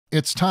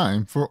It's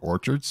time for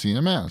Orchard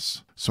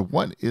CMS. So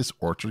what is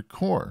Orchard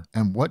Core,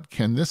 and what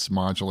can this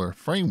modular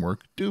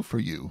framework do for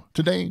you?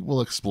 Today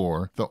we'll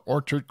explore the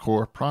Orchard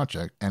Core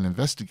project and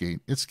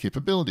investigate its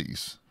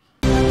capabilities.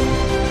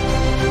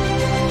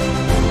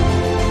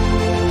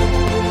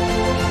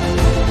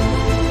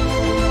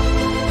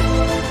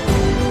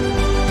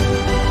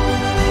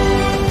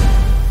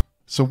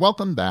 So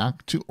welcome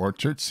back to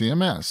Orchard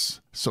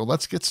CMS. So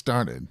let's get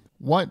started.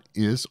 What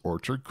is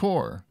Orchard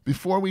Core?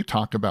 Before we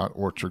talk about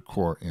Orchard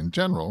Core in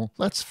general,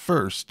 let's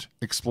first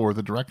explore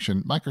the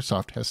direction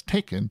Microsoft has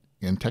taken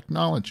in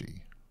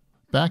technology.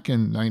 Back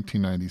in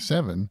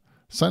 1997,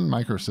 Sun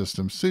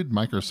Microsystems sued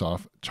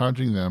Microsoft,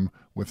 charging them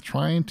with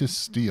trying to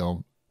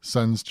steal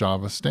Sun's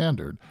Java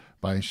standard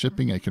by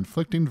shipping a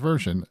conflicting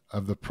version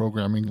of the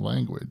programming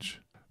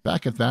language.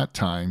 Back at that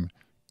time,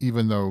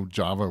 even though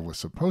Java was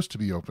supposed to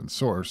be open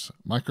source,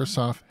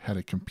 Microsoft had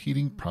a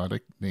competing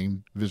product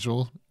named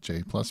Visual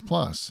J++,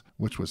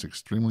 which was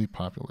extremely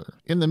popular.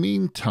 In the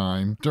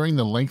meantime, during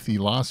the lengthy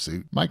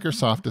lawsuit,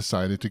 Microsoft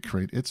decided to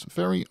create its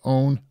very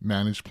own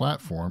managed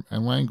platform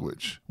and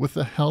language. With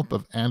the help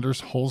of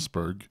Anders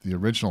Holzberg, the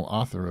original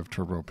author of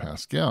Turbo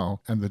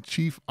Pascal, and the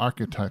chief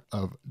architect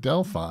of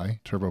Delphi,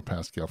 Turbo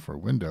Pascal for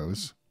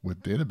Windows,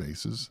 with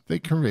databases, they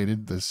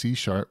created the C#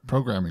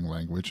 programming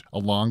language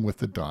along with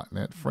the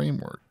 .NET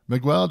framework.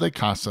 Miguel de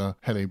Casa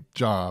had a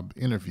job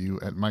interview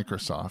at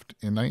Microsoft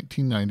in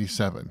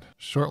 1997,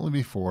 shortly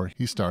before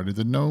he started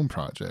the GNOME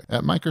project.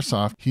 At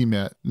Microsoft, he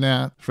met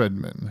Nat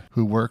Friedman,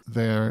 who worked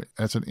there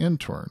as an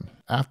intern.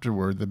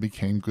 Afterward, they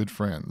became good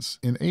friends.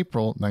 In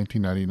April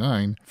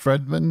 1999,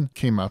 Friedman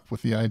came up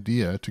with the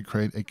idea to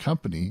create a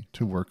company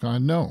to work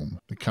on GNOME.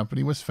 The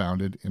company was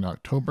founded in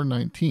October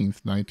 19,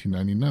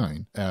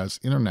 1999, as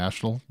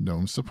International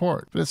GNOME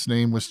Support, but its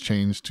name was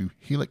changed to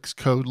Helix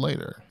Code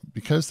later.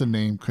 Because the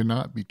name could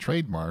not be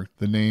trademarked,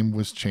 the name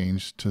was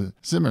changed to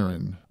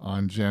Xamarin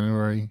on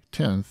January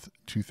 10th,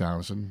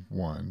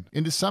 2001.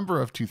 In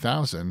December of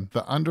 2000,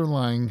 the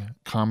underlying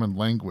common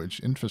language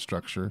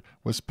infrastructure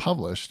was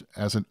published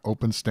as an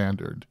open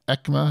standard,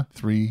 ECMA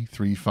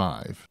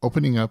 335,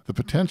 opening up the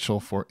potential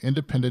for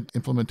independent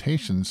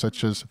implementations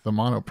such as the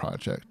Mono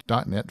project,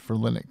 .NET for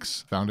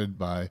Linux, founded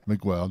by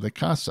Miguel de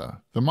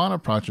Casa. The Mono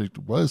project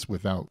was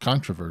without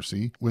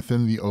controversy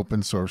within the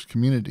open source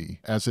community,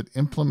 as it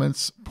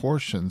implements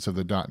portions of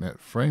the .NET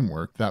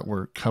framework that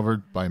were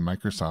covered by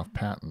Microsoft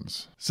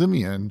patents.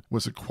 Symbian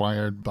was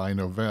acquired by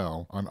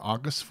Novell on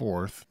August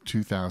 4th,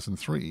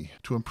 2003,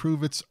 to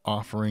improve its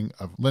offering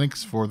of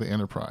Linux for the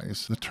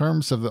enterprise. The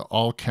terms of the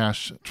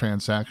all-cash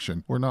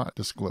transaction were not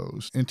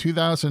disclosed. In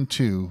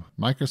 2002,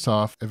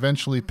 Microsoft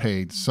eventually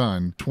paid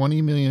Sun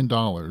 $20 million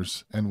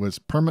and was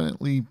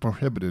permanently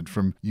prohibited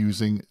from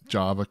using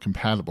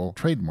Java-compatible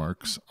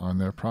trademarks on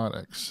their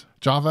products.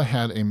 Java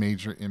had a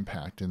major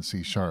impact in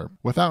C#.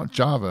 Without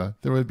Java,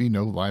 there would be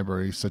no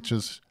libraries such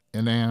as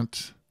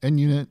Enant,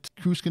 NUnit,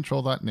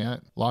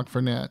 CruiseControl.net,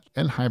 Log4net,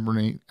 and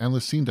Hibernate, and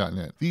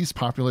Lucene.net. These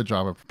popular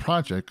Java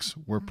projects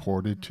were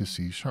ported to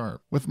C#.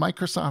 With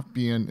Microsoft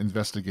being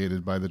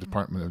investigated by the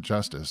Department of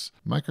Justice,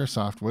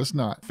 Microsoft was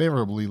not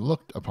favorably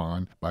looked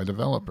upon by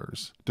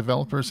developers.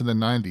 Developers in the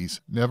 90s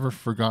never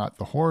forgot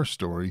the horror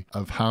story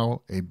of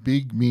how a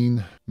big,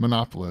 mean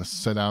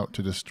monopolist set out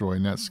to destroy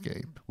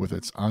Netscape with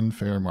its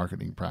unfair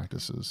marketing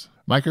practices.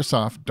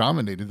 Microsoft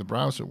dominated the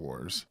browser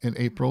wars. In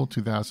April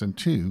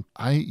 2002,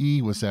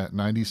 IE was at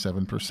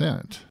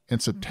 97%. In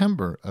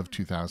September of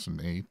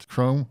 2008,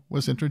 Chrome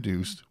was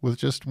introduced with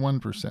just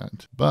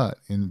 1%. But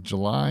in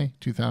July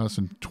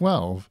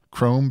 2012,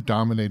 Chrome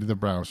dominated the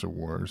browser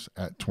wars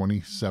at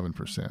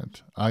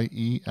 27%,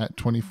 IE at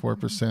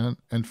 24%,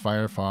 and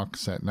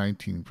Firefox at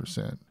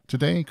 19%.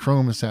 Today,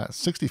 Chrome is at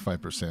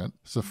 65%,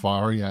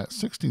 Safari at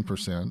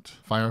 16%,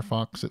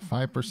 Firefox at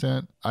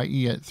 5%,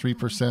 IE at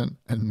 3%,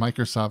 and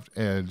Microsoft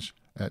Edge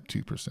at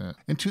 2%.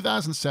 In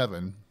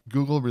 2007,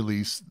 Google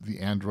released the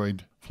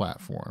Android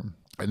platform,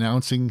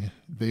 announcing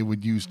they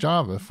would use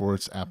Java for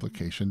its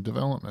application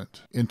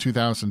development. In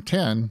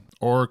 2010,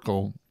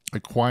 Oracle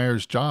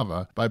acquires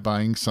Java by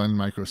buying Sun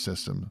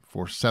Microsystems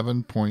for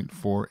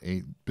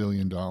 $7.48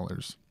 billion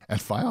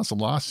and files a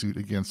lawsuit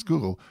against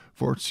Google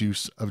for its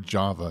use of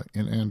Java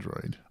in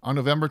Android. On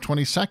November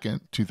 22,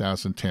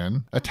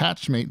 2010,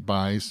 Attachmate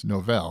buys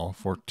Novell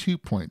for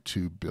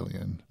 $2.2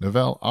 billion.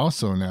 Novell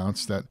also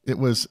announced that it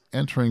was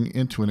entering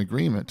into an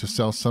agreement to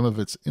sell some of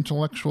its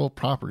intellectual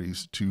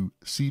properties to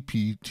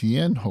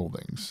CPTN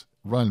Holdings,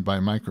 run by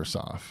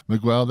Microsoft.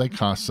 Miguel de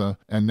Casa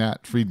and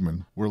Nat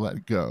Friedman were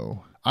let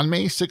go. On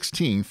May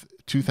 16,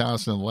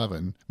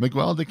 2011,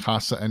 Miguel de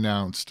Casa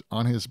announced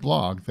on his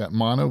blog that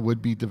Mono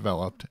would be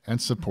developed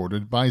and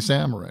supported by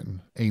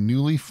Xamarin, a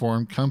newly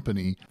formed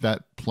company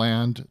that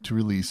planned to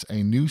release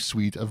a new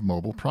suite of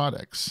mobile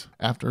products.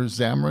 After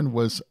Xamarin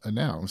was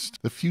announced,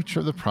 the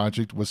future of the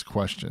project was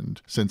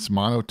questioned, since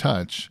Mono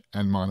Touch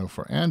and Mono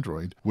for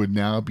Android would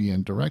now be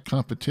in direct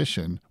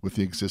competition with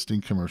the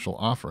existing commercial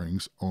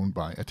offerings owned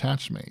by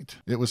Attachmate.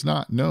 It was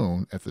not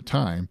known at the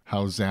time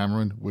how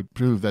Xamarin would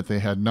prove that they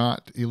had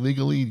not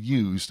illegally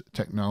used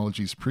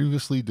technologies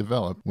previously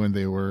developed when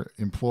they were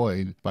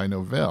employed by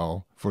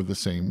Novell for the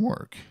same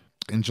work.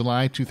 In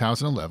July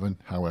 2011,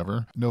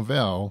 however,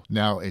 Novell,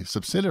 now a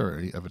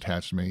subsidiary of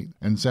Attachmate,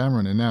 and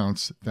Xamarin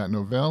announced that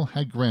Novell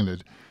had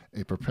granted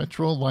a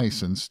perpetual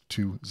license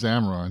to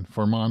Xamarin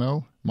for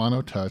Mono,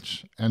 Mono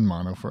Touch, and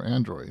Mono for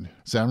Android.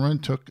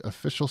 Xamarin took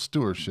official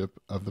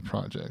stewardship of the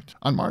project.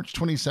 On March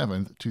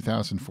 27,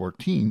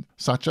 2014,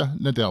 Satya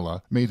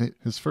Nadella made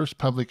his first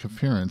public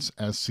appearance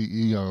as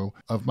CEO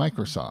of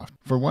Microsoft.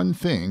 For one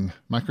thing,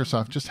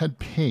 Microsoft just had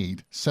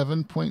paid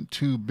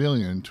 $7.2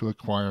 billion to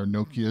acquire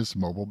Nokia's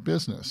mobile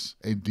business,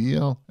 a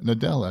deal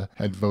Nadella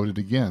had voted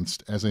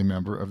against as a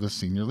member of the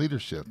senior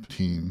leadership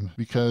team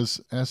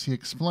because, as he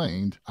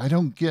explained, I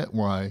don't get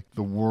why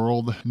the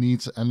world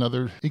needs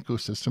another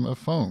ecosystem of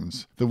phones.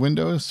 The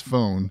Windows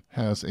Phone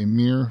has a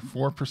mere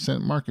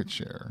 4% market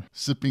share,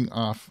 sipping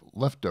off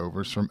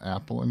leftovers from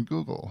Apple and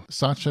Google.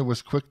 Satya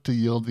was quick to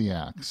yield the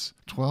axe.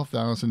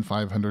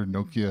 12,500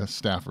 Nokia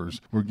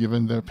staffers were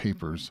given their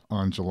papers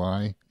on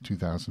July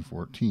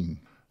 2014.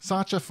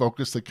 Satya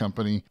focused the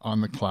company on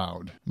the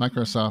cloud.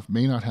 Microsoft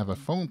may not have a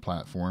phone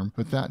platform,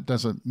 but that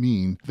doesn't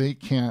mean they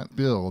can't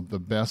build the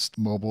best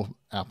mobile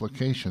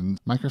applications.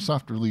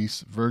 Microsoft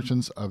released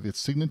versions of its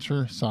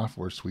signature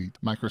software suite,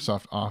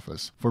 Microsoft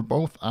Office, for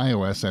both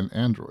iOS and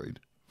Android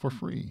for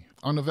free.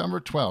 On November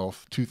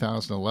 12,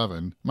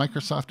 2011,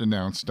 Microsoft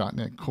announced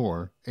 .NET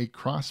Core, a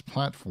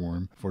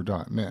cross-platform for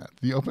 .NET.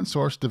 The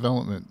open-source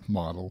development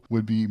model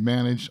would be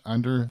managed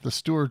under the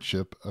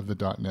stewardship of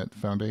the .NET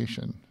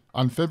Foundation.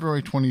 On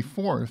February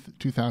 24,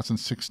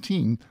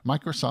 2016,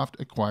 Microsoft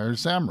acquired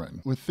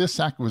Xamarin. With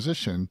this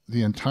acquisition,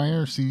 the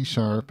entire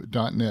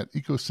C#.NET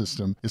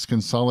ecosystem is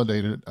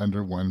consolidated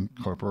under one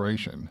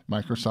corporation.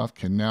 Microsoft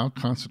can now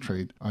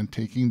concentrate on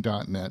taking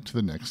 .NET to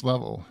the next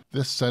level.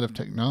 This set of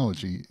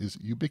technology is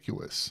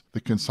ubiquitous. The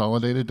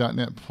consolidated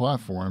 .NET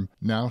platform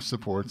now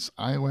supports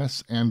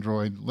iOS,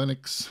 Android,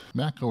 Linux,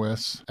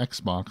 macOS,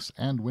 Xbox,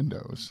 and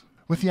Windows.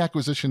 With the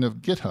acquisition of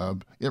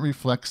GitHub, it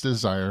reflects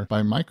desire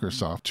by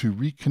Microsoft to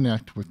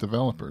reconnect with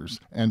developers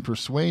and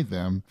persuade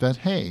them that,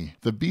 hey,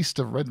 the beast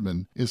of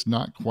Redmond is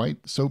not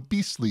quite so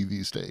beastly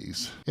these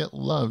days. It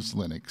loves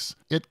Linux.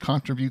 It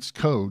contributes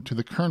code to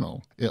the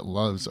kernel. It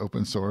loves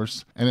open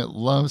source, and it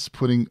loves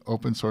putting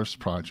open source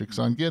projects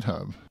on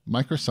GitHub.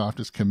 Microsoft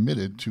is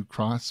committed to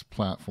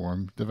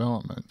cross-platform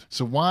development.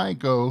 So why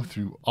go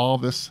through all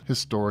this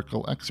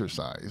historical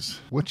exercise?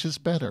 Which is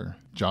better,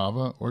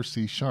 Java or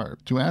C#?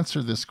 To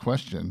answer this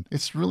question,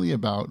 it's really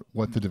about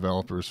what the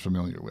developer is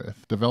familiar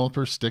with.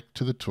 Developers stick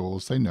to the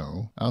tools they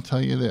know. I'll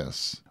tell you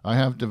this. I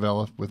have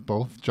developed with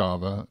both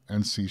Java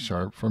and C#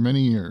 for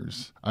many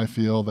years. I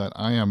feel that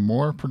I am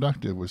more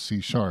productive with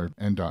C#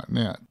 and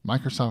 .NET.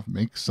 Microsoft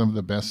makes some of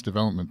the best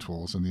development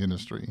tools in the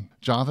industry.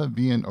 Java,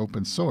 being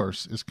open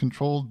source, is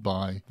controlled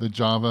by the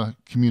Java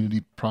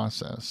community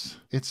process.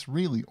 It's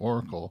really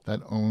Oracle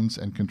that owns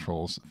and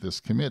controls this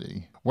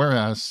committee,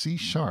 whereas C#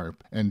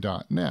 and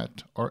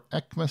 .NET are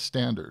ECMA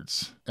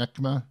standards,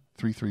 ECMA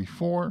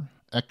 334,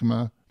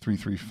 ECMA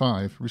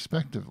 335,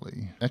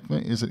 respectively.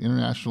 ECMA is an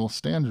international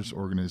standards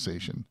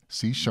organization.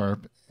 C#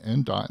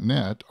 and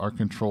 .NET are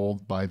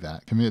controlled by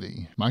that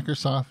committee.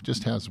 Microsoft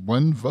just has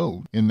one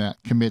vote in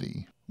that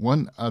committee.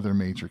 One other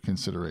major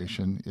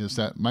consideration is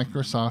that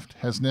Microsoft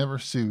has never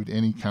sued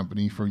any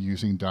company for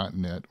using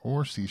 .NET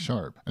or C#.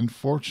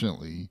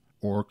 Unfortunately,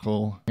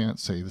 Oracle can't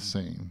say the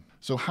same.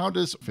 So how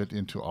does it fit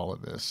into all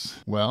of this?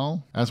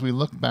 Well, as we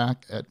look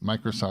back at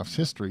Microsoft's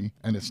history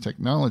and its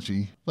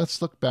technology,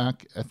 let's look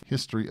back at the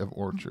history of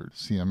Orchard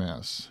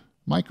CMS.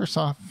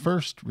 Microsoft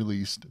first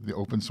released the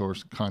open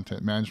source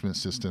content management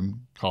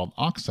system called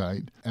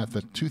Oxide at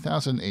the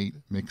 2008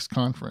 MIX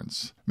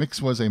conference.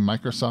 MIX was a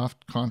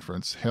Microsoft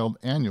conference held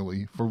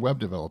annually for web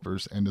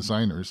developers and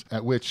designers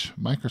at which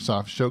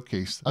Microsoft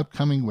showcased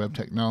upcoming web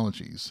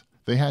technologies.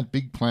 They had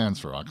big plans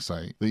for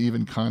Oxide. They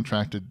even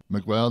contracted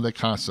Miguel de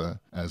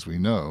Casa, as we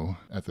know,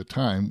 at the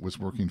time was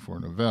working for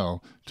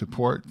Novell, to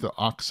port the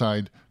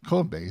Oxide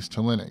codebase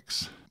to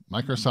Linux.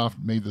 Microsoft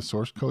made the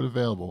source code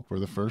available for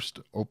the first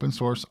open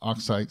source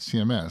Oxide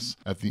CMS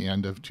at the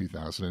end of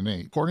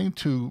 2008. According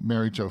to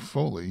Mary Jo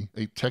Foley,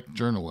 a tech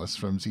journalist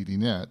from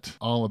ZDNet,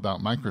 all about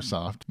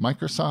Microsoft,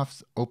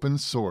 Microsoft's open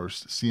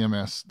source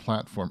CMS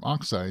platform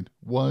Oxide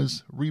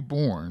was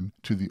reborn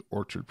to the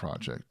Orchard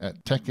project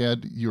at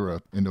TechEd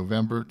Europe in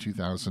November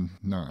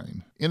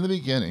 2009. In the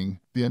beginning,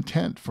 the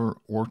intent for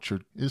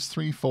Orchard is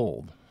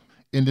threefold.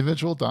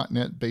 Individual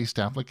 .NET-based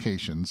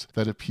applications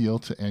that appeal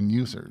to end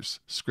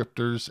users,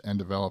 scripters, and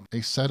develop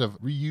a set of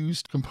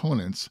reused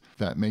components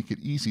that make it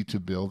easy to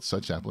build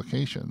such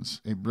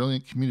applications. A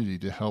brilliant community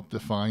to help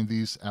define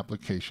these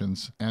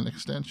applications and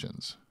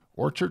extensions.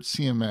 Orchard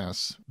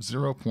CMS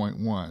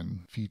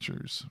 0.1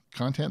 features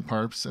content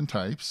parts and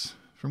types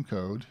from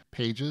code,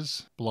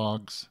 pages,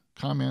 blogs,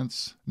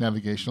 comments,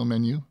 navigational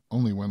menu,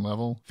 only one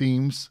level,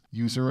 themes,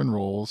 user and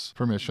roles,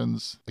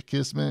 permissions,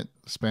 Akismet,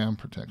 spam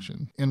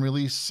protection. In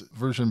release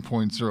version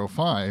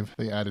 0.05,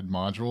 they added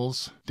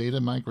modules, data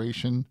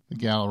migration, the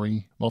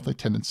gallery,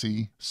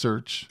 multi-tenancy,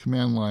 search,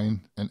 command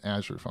line, and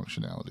Azure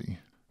functionality.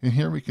 And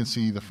here we can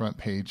see the front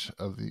page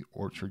of the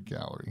Orchard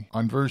gallery.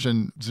 On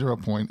version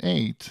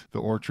 0.8, the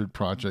Orchard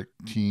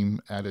project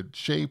team added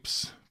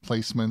shapes,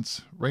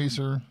 placements,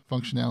 razor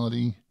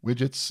functionality,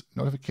 widgets,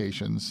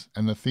 notifications,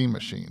 and the theme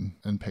machine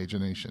and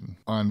pagination.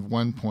 On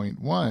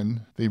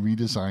 1.1, they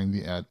redesigned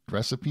the ad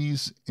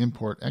recipes,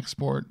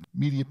 import-export,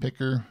 media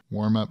picker,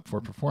 warm-up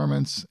for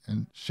performance,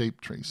 and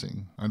shape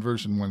tracing. On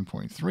version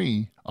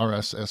 1.3,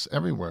 RSS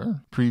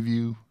everywhere,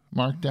 preview,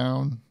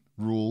 markdown,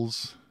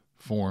 rules,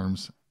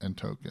 forms, and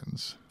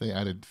tokens. They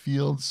added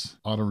fields,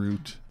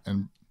 autoroute,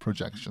 and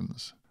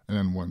projections. And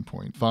then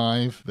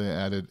 1.5, they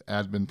added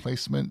admin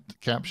placement,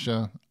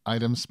 CAPTCHA,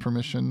 items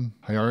permission,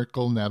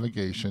 hierarchical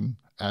navigation,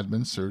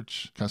 admin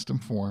search, custom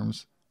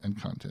forms,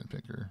 and content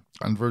picker.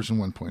 On version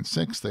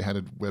 1.6, they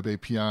added Web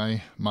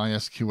API,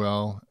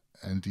 MySQL,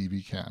 and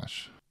DB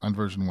Cache. On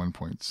version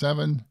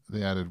 1.7,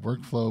 they added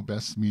workflow,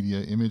 best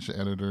media image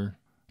editor,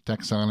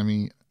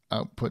 taxonomy,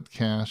 output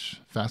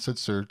cache, facet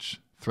search,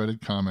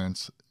 threaded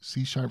comments,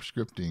 C#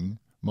 scripting,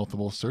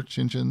 multiple search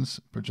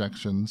engines,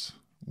 projections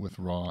with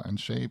raw and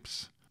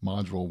shapes,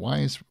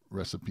 module-wise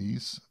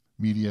recipes,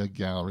 media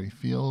gallery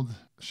field,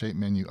 shape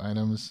menu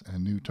items,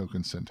 and new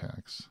token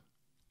syntax.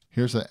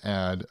 Here's an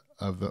ad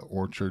of the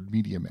Orchard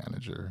Media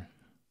Manager.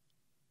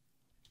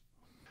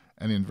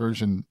 And in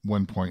version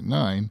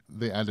 1.9,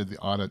 they added the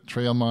audit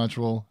trail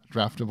module,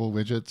 draftable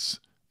widgets,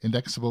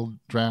 indexable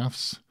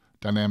drafts,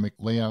 dynamic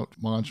layout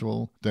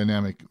module,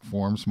 dynamic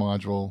forms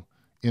module,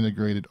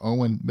 integrated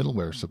OWIN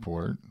middleware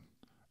support,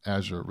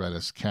 Azure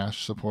Redis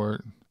cache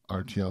support,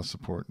 RTL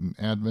support and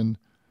admin,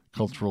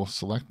 cultural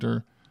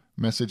selector,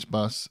 message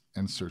bus,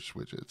 and search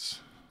widgets.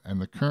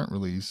 And the current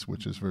release,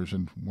 which is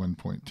version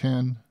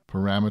 1.10,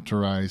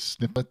 parameterized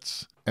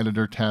snippets,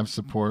 editor tab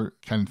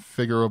support,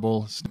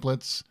 configurable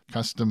snippets,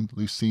 custom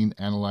Lucene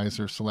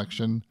analyzer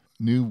selection,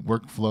 new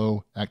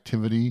workflow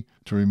activity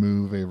to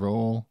remove a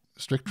role,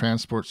 strict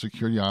transport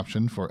security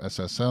option for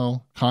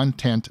SSL,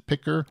 content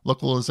picker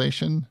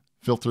localization,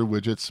 filter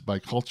widgets by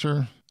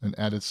culture, and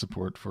added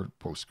support for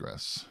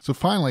Postgres. So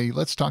finally,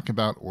 let's talk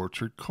about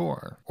Orchard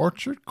Core.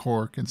 Orchard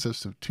Core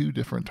consists of two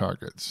different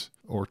targets.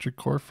 Orchard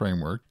Core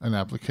Framework, an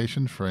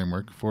application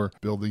framework for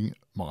building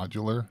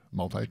modular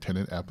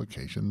multi-tenant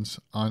applications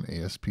on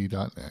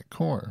ASP.NET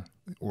Core.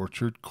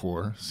 Orchard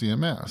Core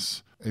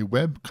CMS, a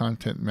web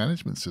content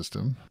management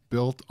system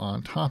built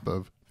on top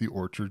of the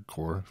Orchard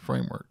Core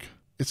Framework.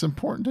 It's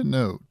important to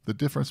note the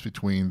difference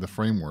between the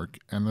framework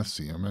and the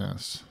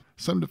CMS.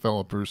 Some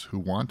developers who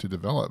want to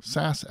develop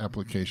SaaS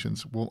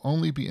applications will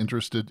only be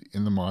interested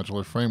in the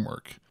modular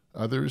framework.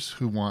 Others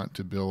who want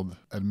to build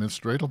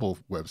administratable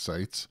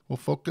websites will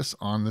focus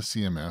on the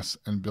CMS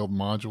and build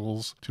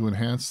modules to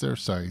enhance their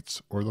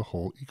sites or the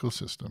whole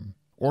ecosystem.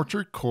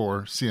 Orchard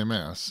Core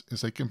CMS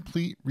is a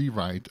complete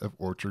rewrite of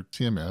Orchard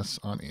CMS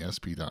on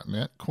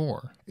ASP.NET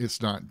Core.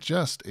 It's not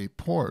just a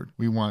port.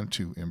 We want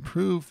to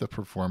improve the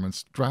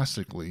performance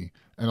drastically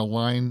and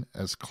align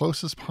as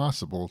close as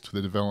possible to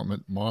the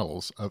development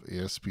models of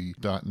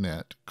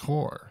ASP.NET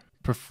Core.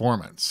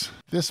 Performance.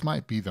 This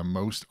might be the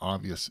most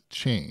obvious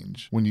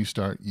change when you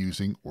start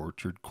using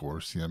Orchard Core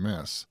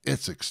CMS.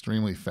 It's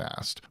extremely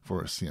fast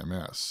for a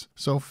CMS.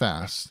 So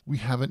fast, we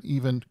haven't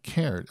even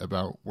cared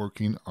about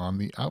working on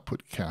the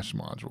output cache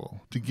module.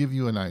 To give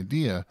you an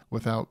idea,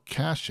 without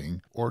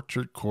caching,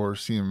 Orchard Core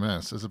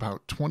CMS is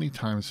about 20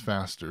 times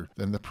faster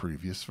than the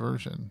previous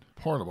version.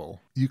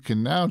 Portable. You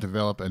can now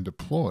develop and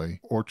deploy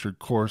Orchard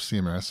Core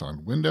CMS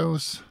on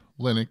Windows,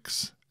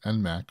 Linux,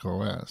 and Mac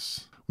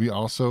OS. We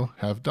also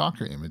have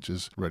Docker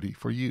images ready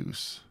for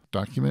use.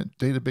 Document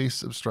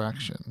database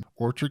abstraction.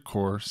 Orchard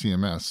Core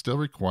CMS still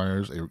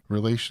requires a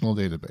relational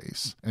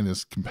database and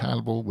is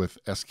compatible with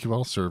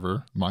SQL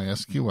Server,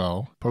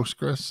 MySQL,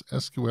 Postgres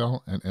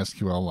SQL, and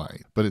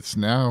SQLite. But it's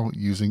now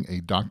using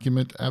a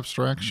document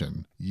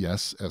abstraction,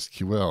 yes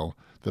SQL,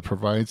 that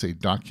provides a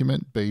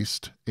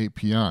document-based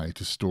API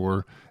to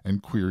store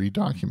and query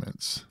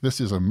documents. This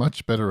is a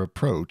much better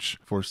approach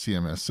for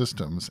CMS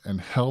systems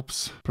and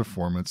helps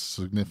performance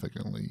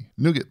significantly.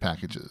 NuGet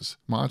packages.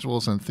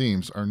 Modules and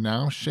themes are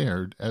now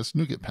shared as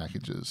NuGet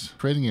packages.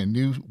 Creating a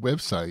new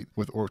website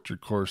with Orchard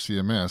Core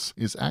CMS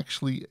is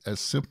actually as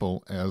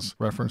simple as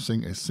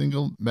referencing a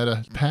single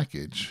meta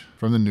package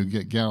from the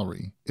NuGet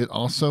gallery. It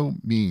also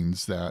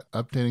means that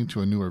updating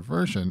to a newer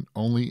version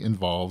only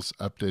involves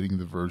updating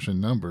the version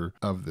number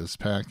of this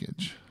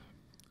package.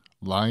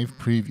 Live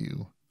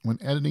preview. When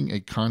editing a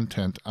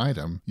content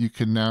item, you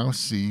can now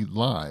see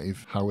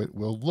live how it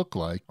will look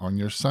like on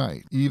your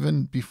site,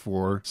 even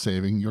before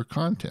saving your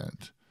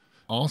content.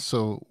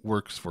 also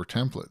works for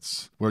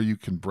templates, where you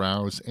can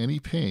browse any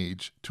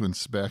page to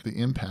inspect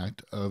the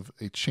impact of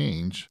a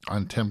change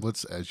on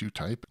templates as you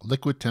type.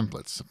 Liquid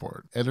templates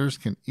support. Editors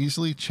can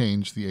easily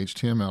change the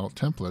HTML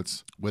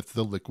templates with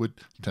the Liquid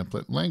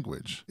template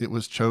language. It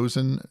was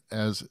chosen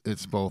as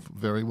it's both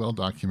very well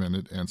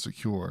documented and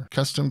secure.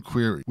 Custom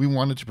query. We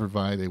wanted to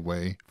provide a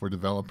way for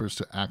developers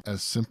to act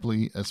as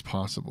simply as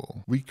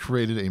possible. We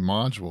created a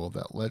module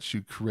that lets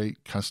you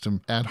create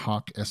custom ad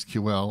hoc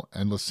SQL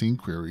and Lucene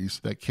queries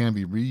that can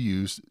be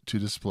reused to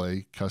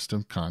display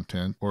custom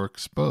content or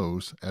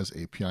expose as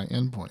API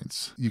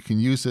endpoints. You can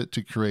use it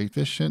to create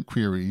efficient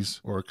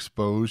queries or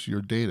expose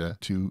your data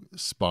to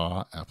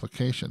SPA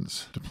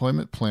applications.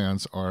 Deployment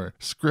plans are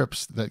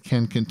scripts that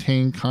can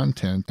contain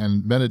content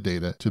and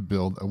metadata to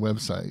build a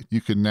website.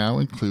 You can now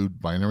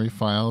include binary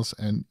files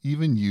and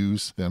even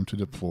use them to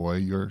deploy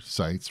your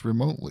sites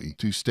remotely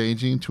to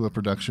staging to a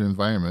production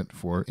environment,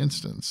 for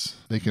instance.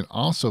 They can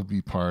also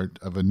be part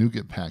of a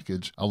NuGet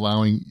package,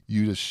 allowing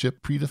you to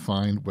ship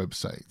predefined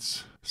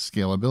websites.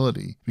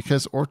 Scalability.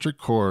 Because Orchard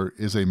Core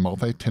is a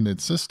multi-tenant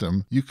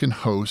system, you can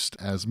host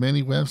as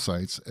many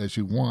websites as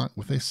you want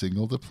with a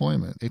single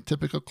deployment. A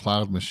typical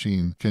cloud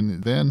machine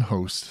can then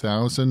host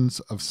thousands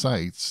of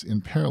sites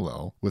in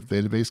parallel with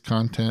database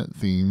content,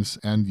 themes,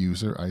 and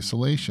user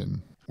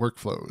isolation.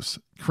 Workflows.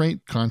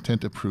 Create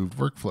content-approved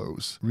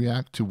workflows.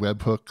 React to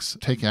webhooks.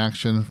 Take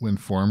action when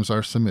forms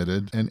are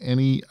submitted, and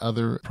any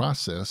other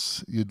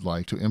process you'd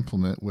like to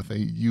implement with a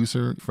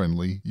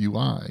user-friendly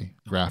UI.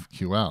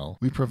 GraphQL.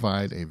 We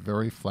provide a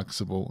very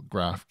flexible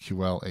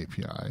GraphQL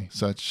API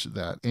such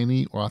that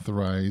any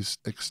authorized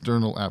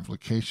external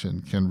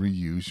application can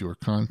reuse your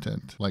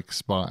content, like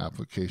SPA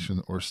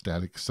application or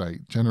static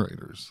site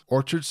generators.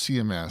 Orchard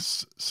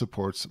CMS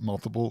supports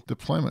multiple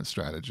deployment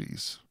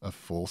strategies. A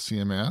full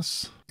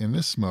CMS. In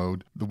this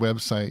mode, the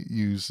website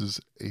uses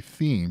a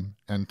theme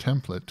and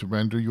template to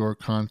render your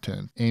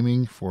content,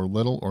 aiming for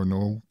little or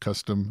no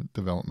custom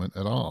development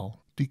at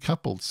all.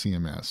 Decoupled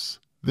CMS.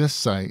 This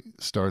site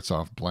starts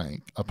off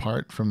blank.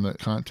 Apart from the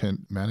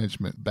content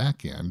management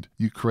backend,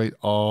 you create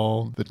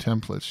all the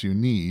templates you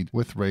need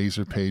with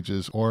Razor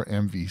Pages or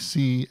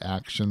MVC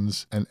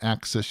actions and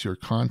access your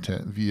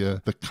content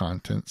via the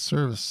content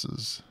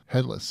services.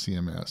 Headless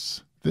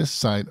CMS. This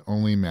site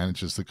only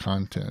manages the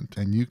content,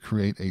 and you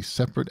create a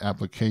separate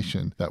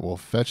application that will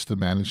fetch the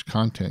managed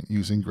content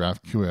using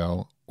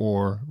GraphQL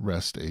or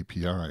REST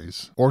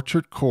APIs.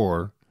 Orchard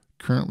Core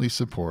currently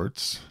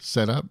supports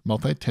setup,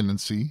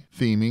 multi-tenancy,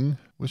 theming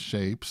with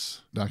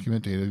shapes,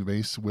 document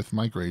database with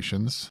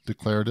migrations,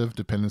 declarative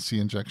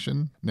dependency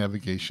injection,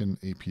 navigation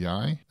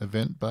API,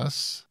 event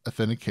bus,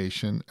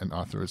 authentication and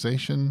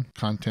authorization,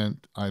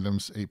 content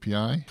items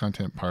API,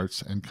 content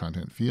parts and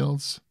content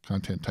fields,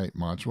 content type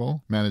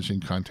module, managing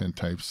content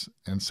types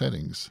and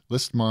settings,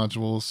 list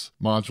modules,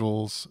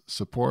 modules,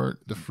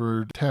 support,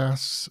 deferred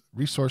tasks,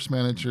 resource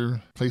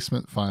manager,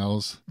 placement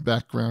files,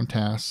 background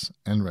tasks,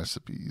 and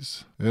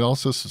recipes. It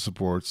also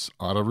supports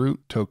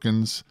autoroute,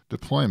 tokens,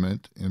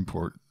 deployment,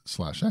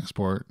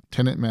 import/export,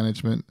 tenant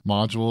management,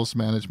 modules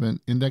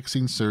management,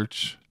 indexing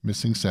search,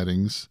 missing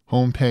settings,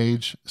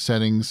 homepage,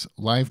 settings,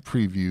 live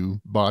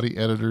preview, body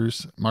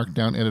editors,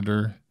 markdown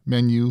editor,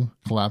 menu,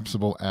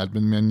 collapsible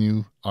admin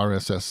menu,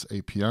 RSS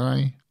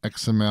API,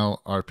 XML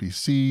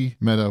RPC,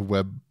 Meta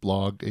Web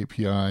Blog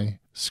API,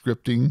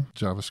 scripting,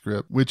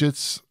 JavaScript,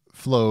 widgets,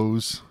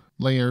 flows,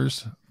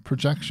 layers,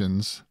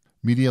 projections,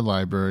 media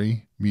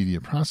library,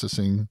 media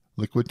processing,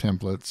 liquid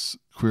templates,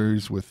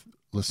 queries with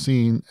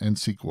Lucene and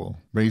SQL,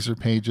 Razor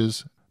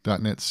Pages,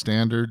 .NET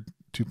Standard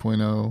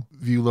 2.0,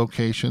 view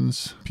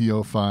locations,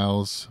 PO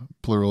files,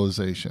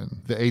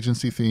 pluralization, the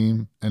agency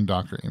theme, and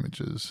Docker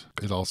images.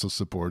 It also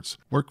supports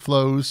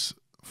workflows,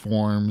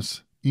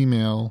 forms,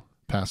 email,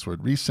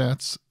 password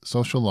resets,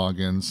 social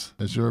logins,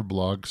 Azure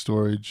blog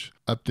storage,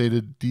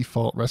 updated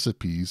default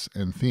recipes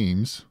and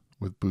themes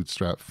with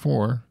Bootstrap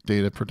 4,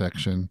 data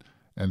protection,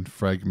 and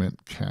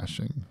fragment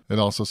caching. It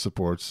also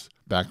supports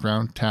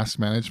background task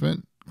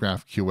management,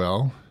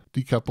 GraphQL,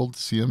 decoupled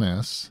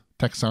CMS,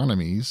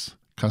 taxonomies,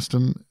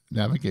 custom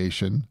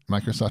navigation,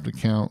 Microsoft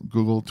account,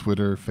 Google,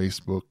 Twitter,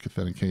 Facebook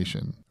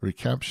authentication,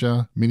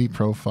 reCAPTCHA, mini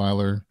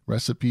profiler,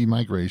 recipe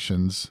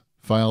migrations,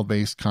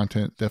 file-based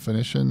content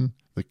definition,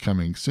 the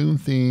coming soon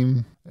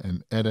theme,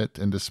 and edit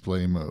and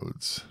display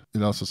modes.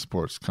 It also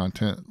supports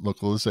content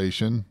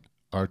localization,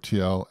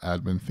 RTL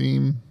admin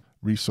theme,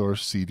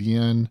 resource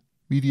CDN,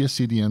 media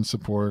CDN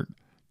support,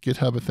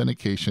 GitHub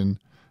authentication,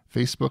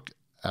 Facebook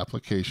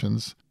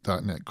applications,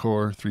 .NET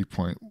Core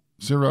 3.0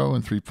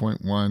 and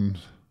 3.1,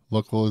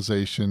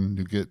 localization,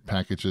 NuGet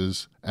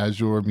packages,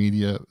 Azure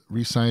media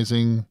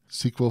resizing,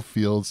 SQL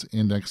fields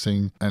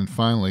indexing, and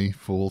finally,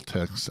 full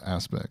text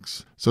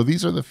aspects. So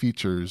these are the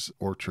features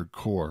Orchard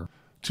Core.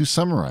 To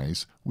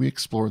summarize, we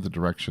explore the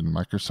direction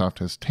Microsoft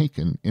has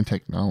taken in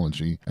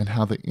technology and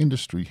how the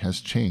industry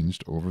has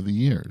changed over the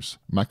years.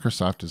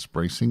 Microsoft is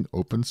embracing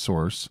open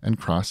source and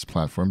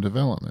cross-platform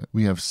development.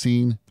 We have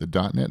seen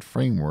the .NET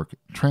framework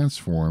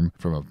transform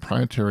from a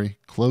proprietary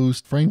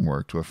closed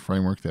framework to a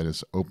framework that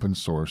is open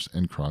source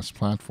and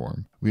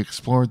cross-platform. We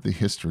explored the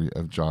history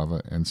of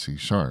Java and C#.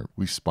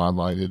 We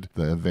spotlighted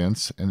the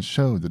events and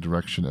showed the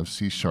direction of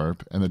C#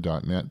 and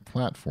the .NET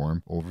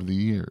platform over the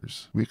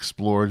years. We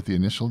explored the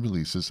initial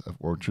releases of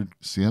Orchard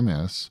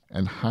CMS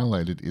and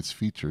highlighted its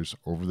features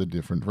over the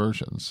different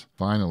versions.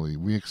 Finally,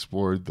 we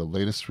explored the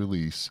latest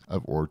release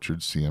of Orchard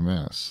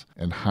CMS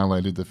and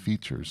highlighted the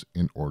features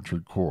in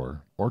Orchard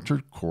Core.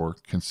 Orchard Core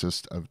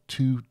consists of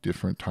two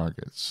different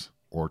targets: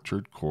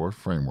 Orchard Core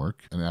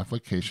Framework, an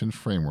application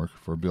framework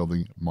for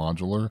building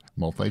modular,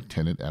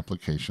 multi-tenant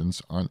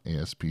applications on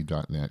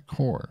ASP.NET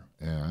Core,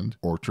 and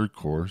Orchard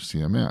Core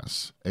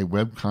CMS, a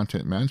web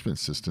content management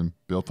system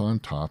built on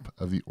top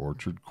of the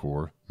Orchard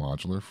Core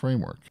Modular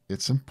framework.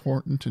 It's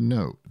important to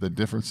note the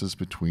differences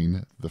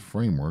between the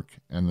framework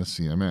and the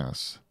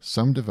CMS.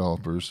 Some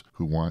developers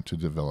who want to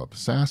develop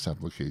SaaS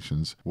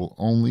applications will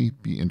only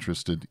be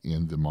interested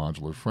in the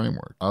modular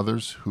framework.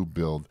 Others who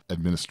build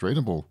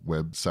administratable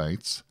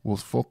websites will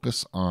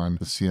focus on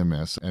the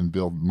CMS and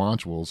build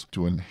modules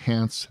to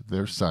enhance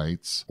their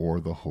sites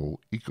or the whole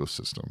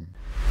ecosystem.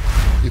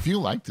 If you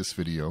like this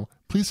video,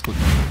 please click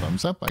on the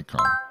thumbs up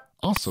icon.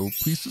 Also,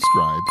 please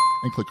subscribe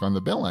and click on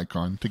the bell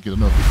icon to get a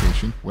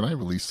notification when I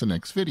release the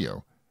next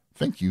video.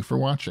 Thank you for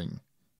watching.